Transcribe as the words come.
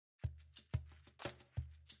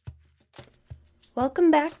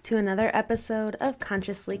Welcome back to another episode of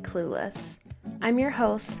Consciously Clueless. I'm your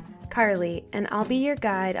host, Carly, and I'll be your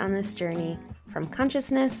guide on this journey from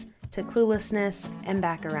consciousness to cluelessness and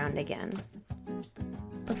back around again.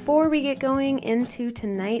 Before we get going into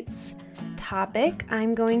tonight's topic,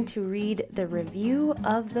 I'm going to read the review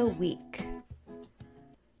of the week.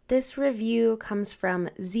 This review comes from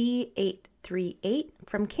Z838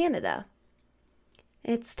 from Canada.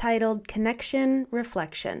 It's titled Connection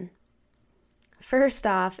Reflection. First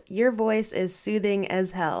off, your voice is soothing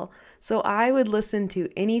as hell, so I would listen to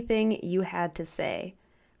anything you had to say.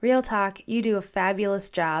 Real talk, you do a fabulous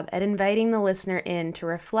job at inviting the listener in to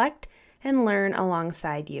reflect and learn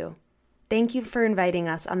alongside you. Thank you for inviting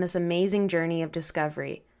us on this amazing journey of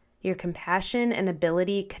discovery. Your compassion and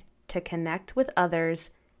ability to connect with others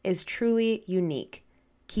is truly unique.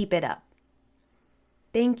 Keep it up.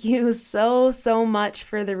 Thank you so much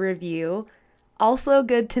for the review. Also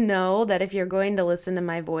good to know that if you're going to listen to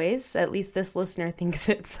my voice, at least this listener thinks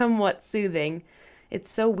it's somewhat soothing.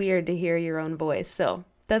 It's so weird to hear your own voice, so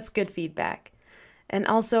that's good feedback. And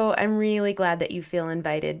also, I'm really glad that you feel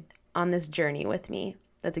invited on this journey with me.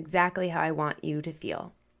 That's exactly how I want you to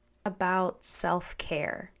feel. About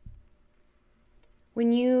self-care.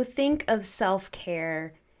 When you think of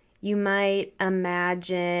self-care, you might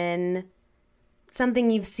imagine something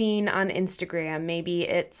you've seen on Instagram. Maybe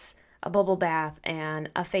it's a bubble bath and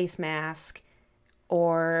a face mask,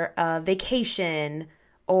 or a vacation,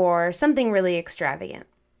 or something really extravagant.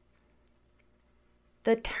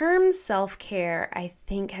 The term self-care, I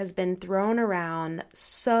think, has been thrown around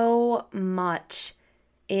so much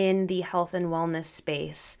in the health and wellness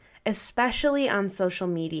space, especially on social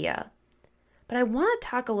media. But I want to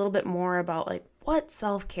talk a little bit more about what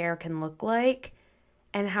self-care can look like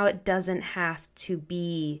and how it doesn't have to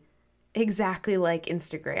be exactly like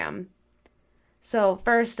Instagram. So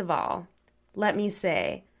first of all, let me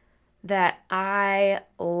say that I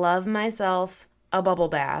love myself a bubble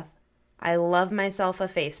bath. I love myself a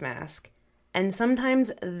face mask. And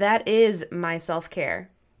sometimes that is my self-care.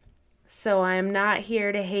 So I'm not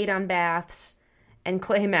here to hate on baths and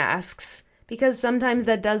clay masks, because sometimes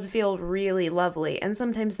that does feel really lovely, and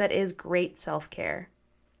sometimes that is great self-care.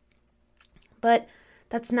 But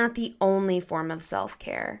that's not the only form of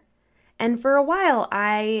self-care. And for a while,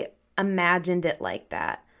 I imagined it like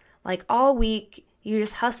that. Like all week, you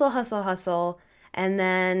just hustle, and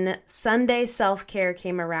then Sunday self-care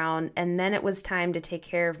came around, and then it was time to take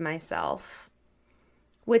care of myself.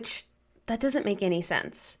 Which, that doesn't make any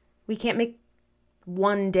sense. We can't make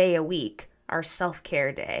one day a week our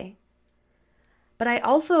self-care day. But I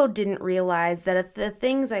also didn't realize that if the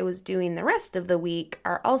things I was doing the rest of the week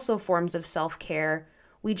are also forms of self-care,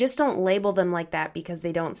 we just don't label them like that because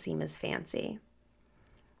they don't seem as fancy.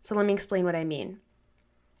 So let me explain what I mean.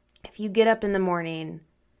 If you get up in the morning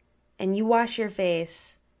and you wash your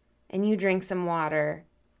face and you drink some water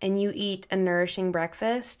and you eat a nourishing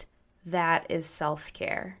breakfast, that is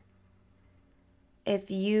self-care.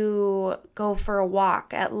 If you go for a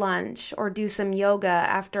walk at lunch or do some yoga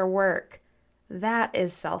after work, that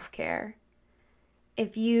is self-care.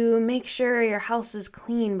 If you make sure your house is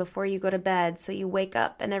clean before you go to bed so you wake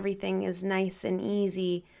up and everything is nice and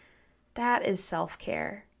easy, that is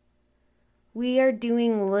self-care. We are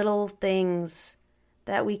doing little things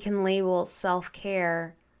that we can label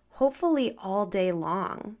self-care, hopefully all day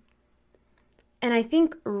long. And I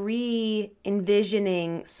think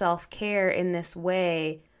re-envisioning self-care in this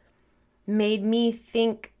way made me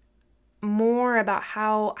think more about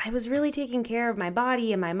how I was really taking care of my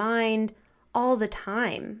body and my mind all the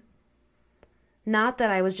time. Not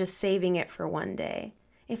that I was just saving it for one day.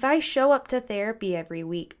 If I show up to therapy every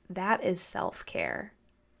week, that is self-care.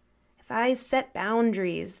 If I set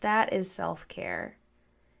boundaries, that is self-care.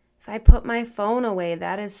 If I put my phone away,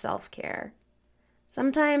 that is self-care.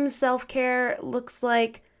 Sometimes self-care looks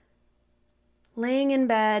like laying in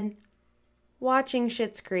bed, watching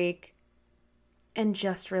Schitt's Creek, and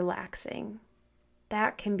just relaxing.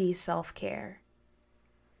 That can be self-care.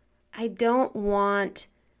 I don't want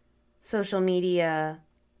social media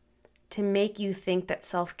to make you think that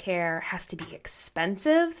self-care has to be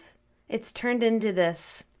expensive. It's turned into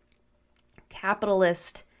this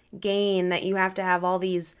capitalist gain that you have to have all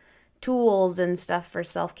these tools and stuff for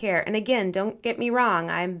self-care. And again, don't get me wrong,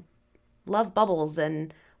 I love bubbles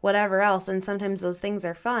and whatever else, and sometimes those things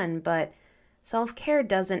are fun, but self-care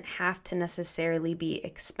doesn't have to necessarily be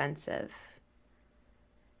expensive.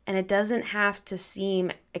 And it doesn't have to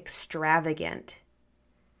seem extravagant.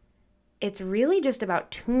 It's really just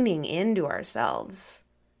about tuning into ourselves.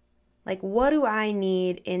 Like, what do I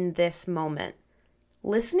need in this moment?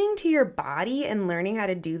 Listening to your body and learning how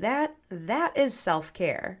to do that, that is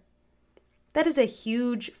self-care. That is a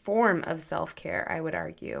huge form of self-care, I would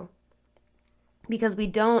argue. Because we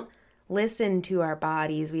don't listen to our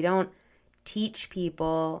bodies. We don't teach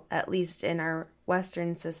people, at least in our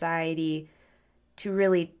Western society, to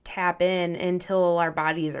really tap in until our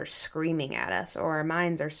bodies are screaming at us or our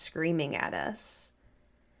minds are screaming at us.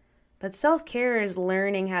 But self-care is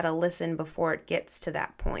learning how to listen before it gets to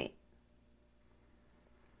that point.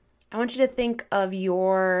 I want you to think of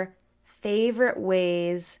your favorite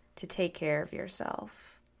ways to take care of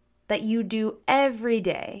yourself that you do every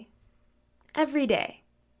day. Every day.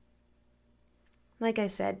 Like I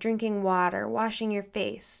said, drinking water, washing your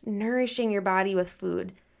face, nourishing your body with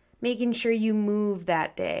food, making sure you move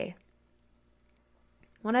that day.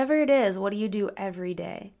 Whatever it is, what do you do every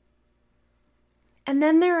day? And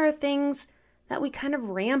then there are things that we kind of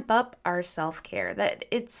ramp up our self-care, that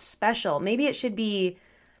it's special. Maybe it should be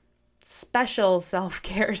Special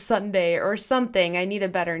Self-Care Sunday or something. I need a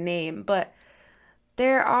better name. But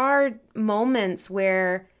there are moments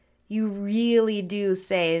where you really do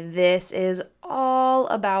say, this is all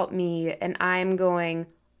about me and I'm going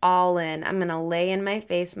all in. I'm going to lay in my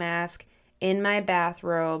face mask, in my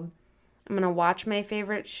bathrobe. I'm going to watch my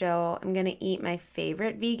favorite show. I'm going to eat my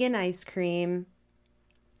favorite vegan ice cream.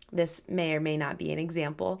 This may or may not be an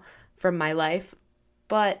example from my life,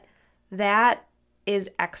 but that is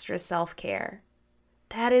extra self-care.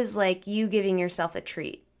 That is like you giving yourself a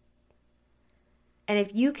treat. And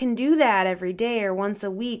if you can do that every day or once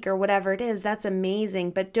a week or whatever it is, that's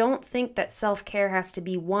amazing. But don't think that self-care has to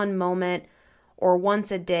be one moment or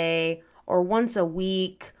once a day or once a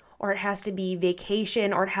week, or it has to be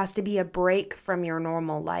vacation, or it has to be a break from your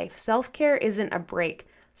normal life. Self-care isn't a break.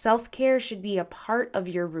 Self-care should be a part of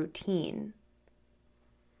your routine.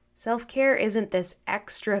 Self-care isn't this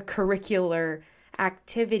extracurricular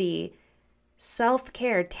activity.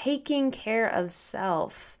 Self-care, taking care of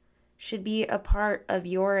self, should be a part of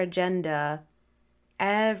your agenda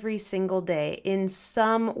every single day in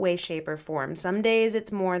some way, shape, or form. Some days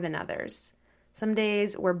it's more than others. Some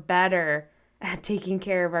days we're better at taking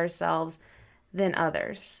care of ourselves than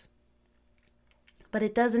others. But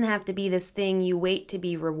it doesn't have to be this thing you wait to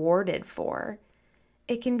be rewarded for.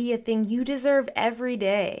 It can be a thing you deserve every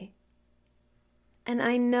day. And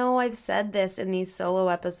I know I've said this in these solo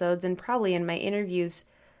episodes and probably in my interviews,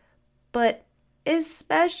 but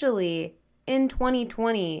especially in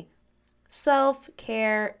 2020,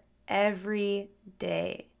 self-care every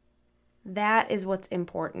day. That is what's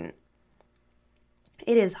important.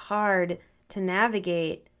 It is hard to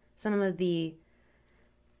navigate some of the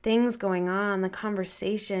things going on, the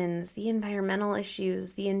conversations, the environmental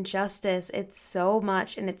issues, the injustice. It's so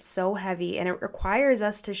much and it's so heavy, and it requires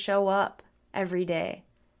us to show up every day.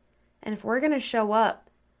 And if we're going to show up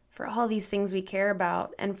for all these things we care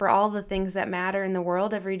about and for all the things that matter in the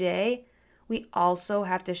world every day, we also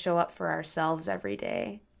have to show up for ourselves every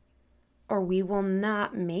day, or we will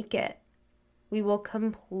not make it. We will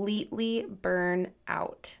completely burn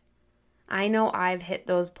out. I know I've hit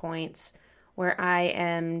those points where I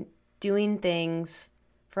am doing things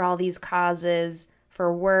for all these causes,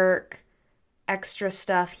 for work, extra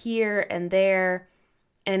stuff here and there,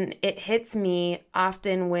 and it hits me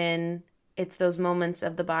often when it's those moments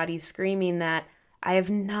of the body screaming that I have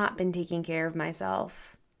not been taking care of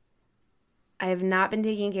myself. I have not been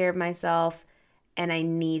taking care of myself, and I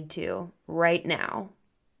need to right now.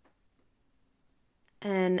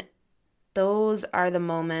 And those are the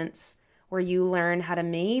moments where you learn how to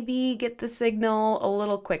maybe get the signal a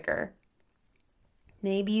little quicker.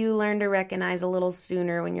 Maybe you learn to recognize a little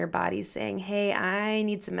sooner when your body's saying, hey, I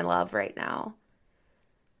need some love right now.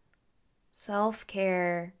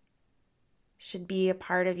 Self-care should be a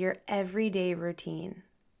part of your everyday routine.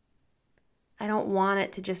 I don't want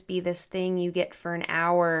it to just be this thing you get for an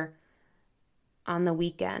hour on the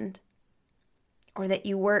weekend, or that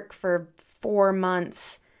you work for 4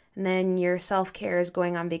 months and then your self-care is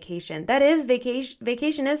going on vacation. That is vacation.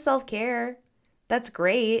 Vacation is self-care. That's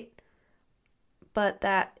great. But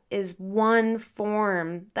that is one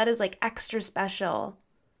form. That is like extra special.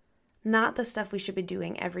 Not the stuff we should be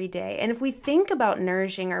doing every day. And if we think about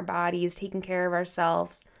nourishing our bodies, taking care of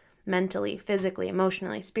ourselves mentally, physically,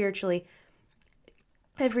 emotionally, spiritually,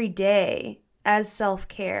 every day as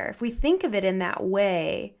self-care, if we think of it in that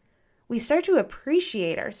way, we start to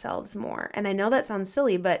appreciate ourselves more. And I know that sounds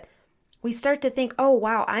silly, but we start to think, oh,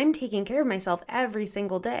 wow, I'm taking care of myself every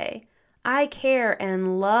single day. I care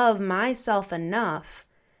and love myself enough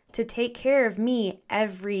to take care of me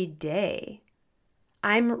every day.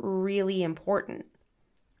 I'm really important.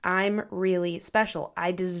 I'm really special.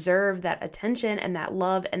 I deserve that attention and that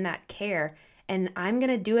love and that care. And I'm going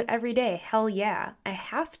to do it every day. Hell yeah, I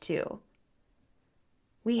have to.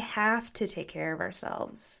 We have to take care of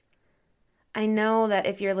ourselves. I know that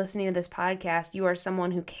if you're listening to this podcast, you are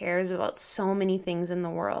someone who cares about so many things in the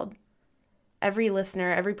world. Every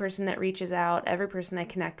listener, every person that reaches out, every person I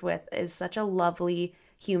connect with is such a lovely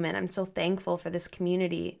human. I'm so thankful for this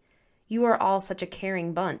community. You are all such a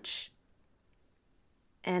caring bunch.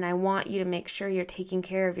 And I want you to make sure you're taking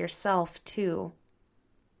care of yourself too.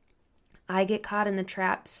 I get caught in the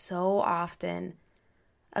trap so often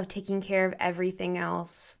of taking care of everything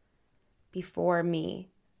else before me.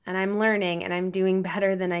 And I'm learning and I'm doing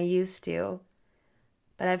better than I used to.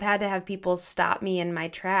 But I've had to have people stop me in my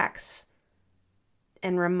tracks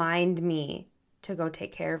and remind me to go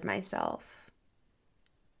take care of myself.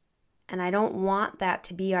 And I don't want that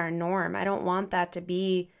to be our norm. I don't want that to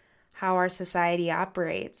be how our society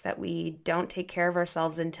operates, that we don't take care of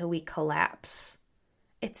ourselves until we collapse.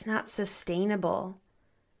 It's not sustainable.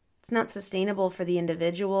 It's not sustainable for the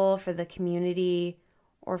individual, for the community,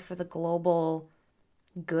 or for the global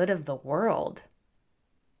good of the world.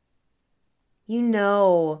 You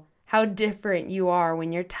know how different you are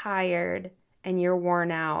when you're tired and you're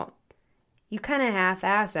worn out. You kind of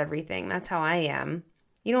half-ass everything. That's how I am.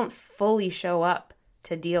 You don't fully show up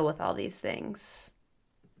to deal with all these things.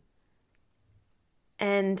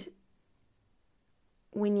 And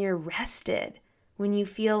when you're rested, when you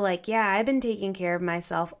feel like, yeah, I've been taking care of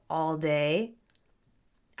myself all day.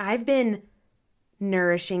 I've been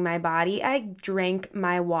nourishing my body. I drank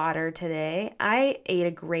my water today. I ate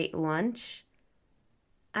a great lunch.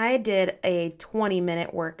 I did a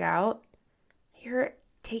 20-minute workout. You're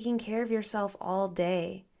taking care of yourself all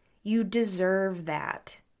day. You deserve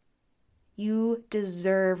that. You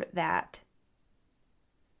deserve that.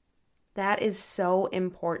 That is so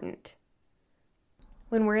important.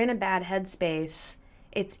 When we're in a bad headspace,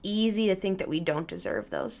 it's easy to think that we don't deserve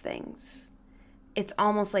those things. It's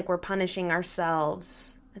almost like we're punishing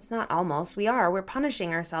ourselves. It's not almost, we are. We're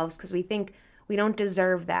punishing ourselves because we think we don't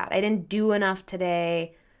deserve that. I didn't do enough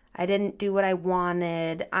today. I didn't do what I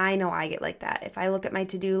wanted. I know I get like that. If I look at my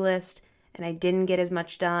to-do list and I didn't get as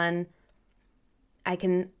much done, I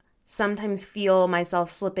can sometimes feel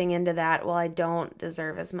myself slipping into that, well, I don't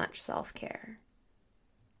deserve as much self-care.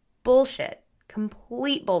 Bullshit.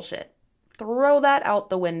 Complete bullshit. Throw that out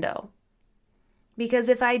the window. Because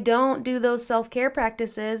if I don't do those self-care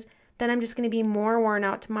practices, then I'm just going to be more worn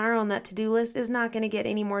out tomorrow, and that to-do list is not going to get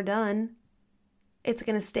any more done. It's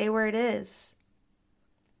going to stay where it is.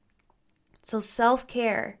 So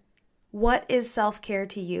self-care. What is self-care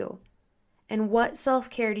to you? And what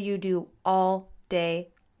self-care do you do all day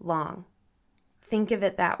long? Think of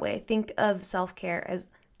it that way. Think of self-care as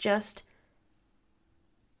just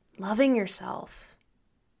loving yourself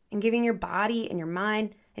and giving your body and your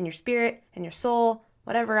mind and your spirit and your soul,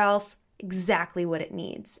 whatever else, exactly what it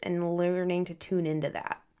needs, and learning to tune into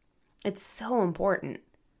that. It's so important.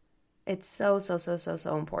 It's so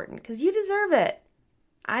important because you deserve it.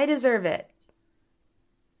 I deserve it.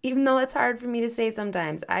 Even though it's hard for me to say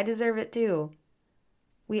sometimes, I deserve it too.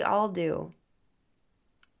 We all do.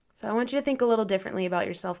 So I want you to think a little differently about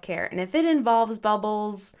your self-care. And if it involves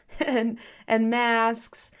bubbles and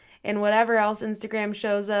masks and whatever else Instagram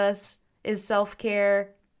shows us is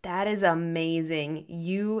self-care, that is amazing.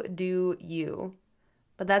 You do you.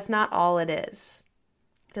 But that's not all it is.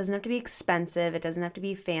 It doesn't have to be expensive. It doesn't have to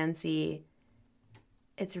be fancy.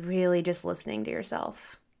 It's really just listening to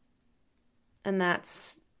yourself. And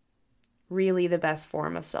that's really the best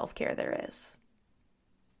form of self-care there is.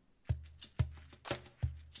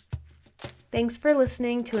 Thanks for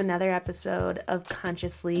listening to another episode of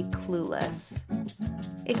Consciously Clueless.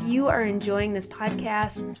 If you are enjoying this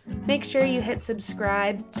podcast, make sure you hit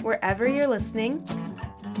subscribe wherever you're listening.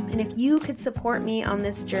 And if you could support me on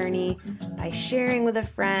this journey by sharing with a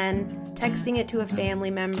friend, texting it to a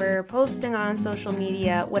family member, posting on social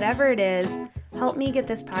media, whatever it is, help me get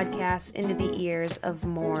this podcast into the ears of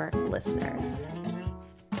more listeners.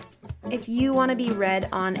 If you want to be read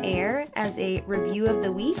on air as a review of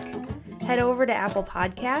the week, head over to Apple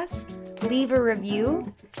Podcasts, leave a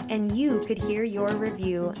review, and you could hear your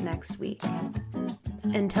review next week.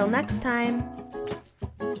 Until next time.